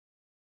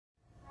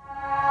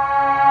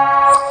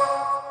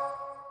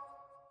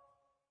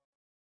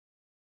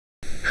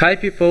Hi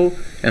people,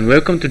 and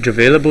welcome to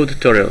Javailable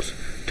tutorials.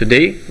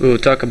 Today we will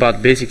talk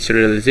about basic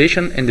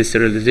serialization and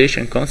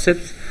deserialization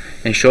concepts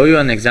and show you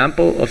an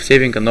example of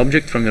saving an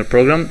object from your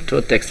program to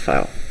a text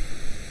file.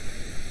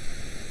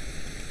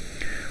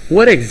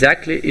 What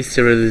exactly is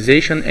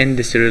serialization and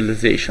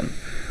deserialization?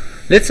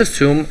 Let's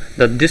assume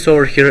that this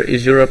over here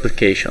is your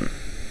application.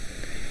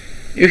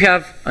 You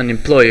have an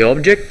employee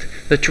object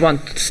that you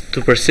want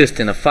to persist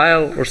in a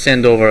file or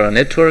send over a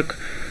network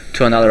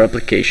to another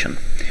application.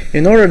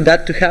 In order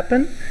that to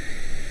happen,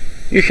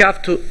 you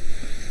have to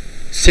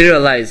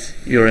serialize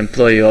your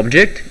employee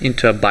object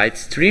into a byte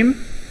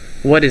stream.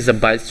 What is a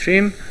byte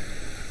stream?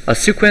 A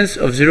sequence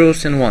of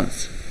zeros and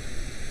ones.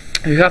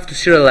 You have to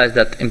serialize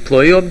that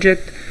employee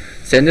object,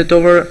 send it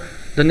over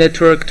the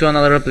network to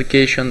another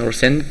application, or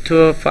send it to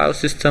a file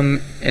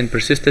system and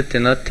persist it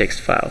in a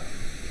text file.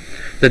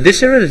 The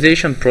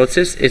deserialization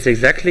process is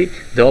exactly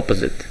the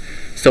opposite.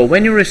 So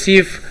when you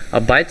receive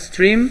a byte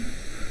stream,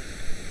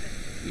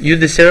 you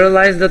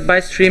deserialize that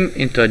byte stream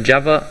into a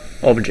Java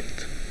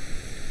object.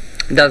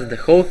 That's the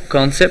whole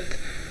concept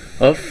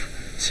of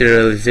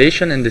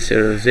serialization and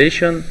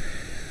deserialization.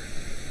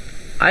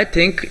 I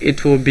think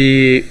it will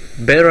be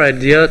better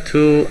idea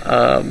to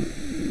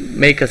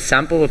make a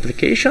sample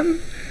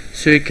application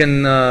so you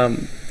can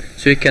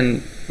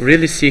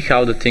really see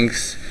how the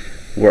things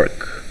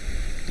work.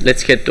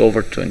 Let's head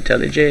over to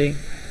IntelliJ.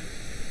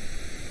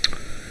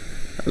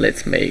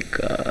 Let's make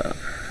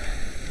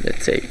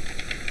let's say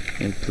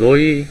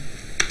employee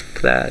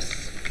class.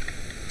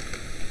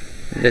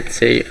 Let's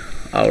say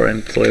our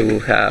employee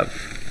will have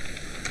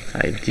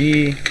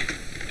ID,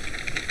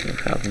 will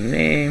have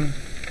name,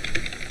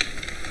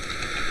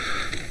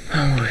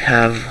 we'll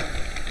have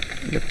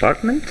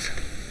department,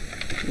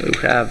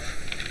 we'll have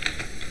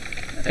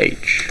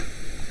age.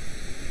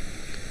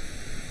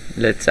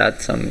 Let's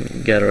add some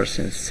getters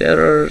and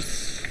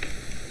setters.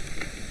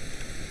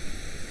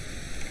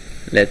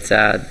 Let's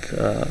add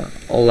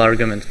all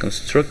argument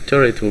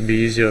constructor. It will be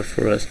easier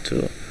for us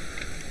to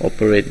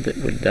operate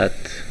with that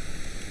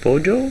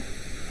Pojo.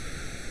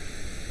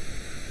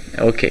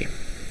 Okay,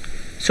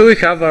 so we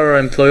have our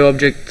employee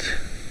object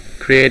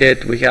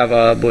created, we have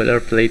a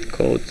boilerplate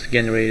code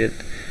generated,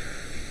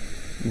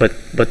 but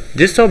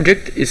this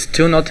object is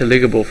still not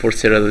eligible for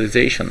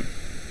serialization.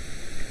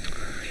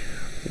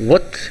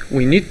 What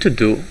we need to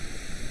do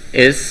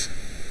is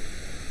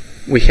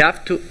we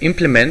have to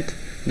implement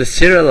the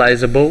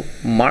serializable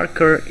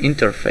marker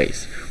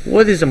interface.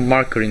 What is a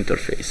marker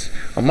interface?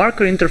 A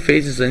marker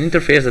interface is an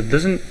interface that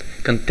doesn't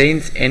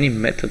contain any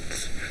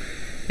methods.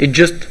 It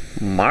just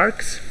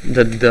marks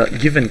that the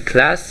given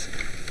class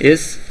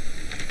is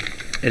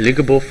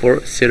eligible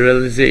for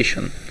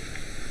serialization.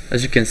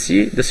 As you can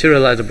see, the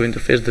serializable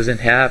interface doesn't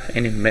have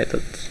any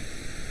methods.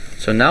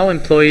 So now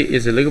employee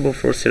is eligible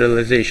for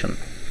serialization.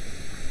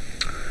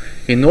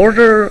 In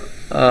order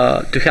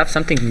to have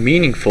something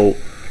meaningful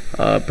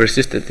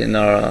persisted in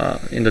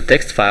the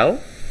text file,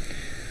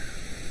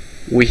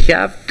 we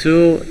have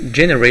to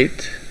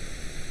generate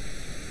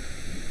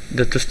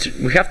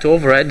we have to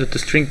override the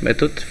toString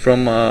method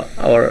from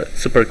our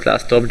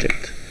superclassed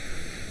object.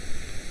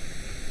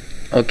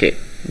 Okay,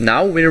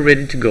 now we're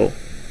ready to go.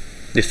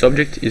 This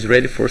object is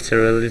ready for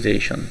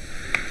serialization.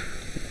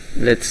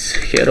 Let's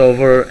head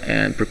over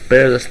and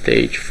prepare the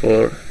stage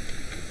for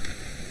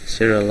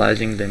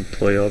serializing the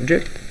employee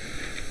object.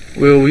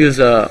 We'll use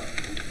a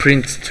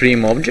print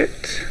stream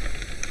object,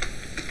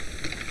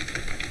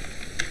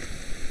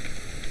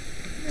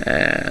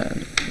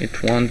 and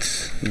it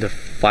wants the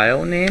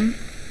file name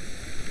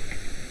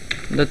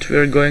that we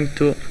are going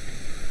to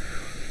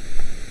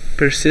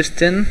persist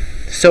in.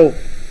 So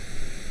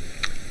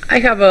I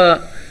have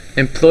a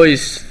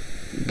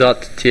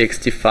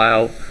employees.txt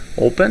file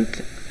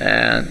opened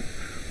and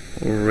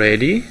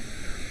ready.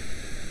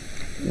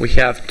 We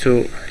have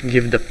to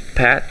give the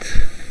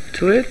path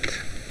to it.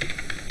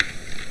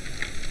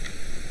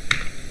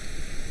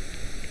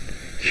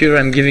 Here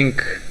I'm giving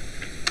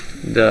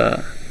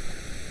the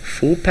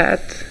full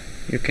path.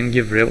 You can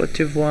give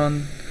relative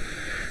one.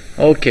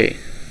 Okay,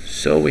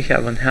 so we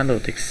have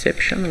unhandled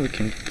exception. We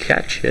can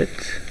catch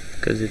it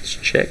because it's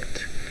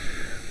checked.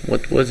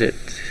 What was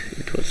it?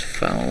 It was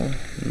found,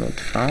 not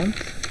found,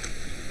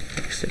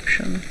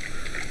 exception,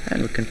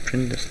 and we can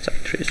print the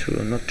stack trace. We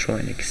will not throw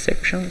any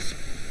exceptions.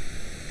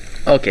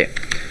 Okay,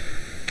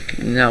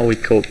 now we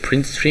call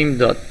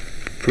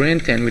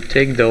printstream.print and we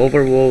take the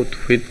overload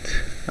with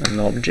an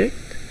object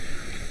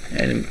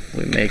and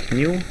we make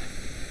new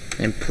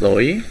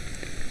employee.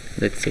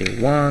 Let's say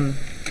 1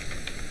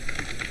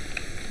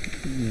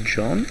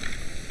 John.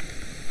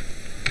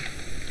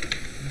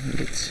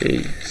 Let's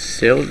say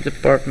sales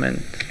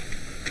department,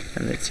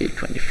 and let's say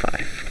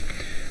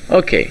 25.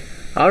 Okay,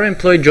 our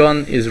employee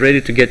John is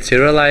ready to get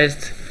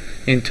serialized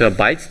into a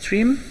byte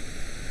stream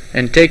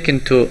and taken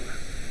to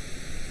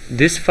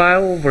this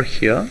file over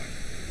here,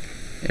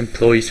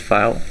 employees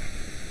file.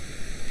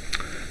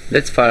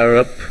 Let's fire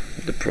up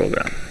the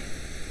program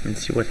and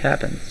see what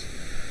happens.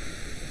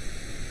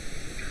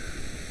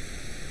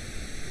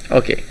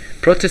 Okay,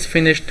 process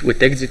finished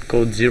with exit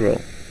code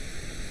 0.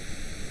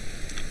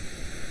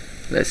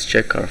 Let's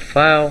check our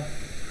file,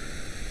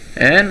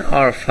 and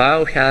our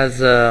file has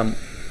the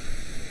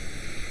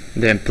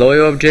employee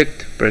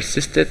object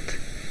persisted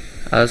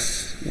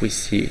as we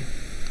see.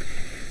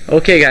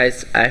 Okay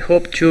guys, I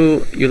hope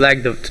you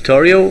liked the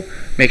tutorial.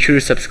 Make sure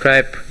you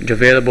subscribe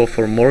Javailable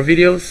for more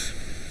videos,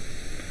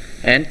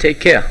 and take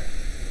care.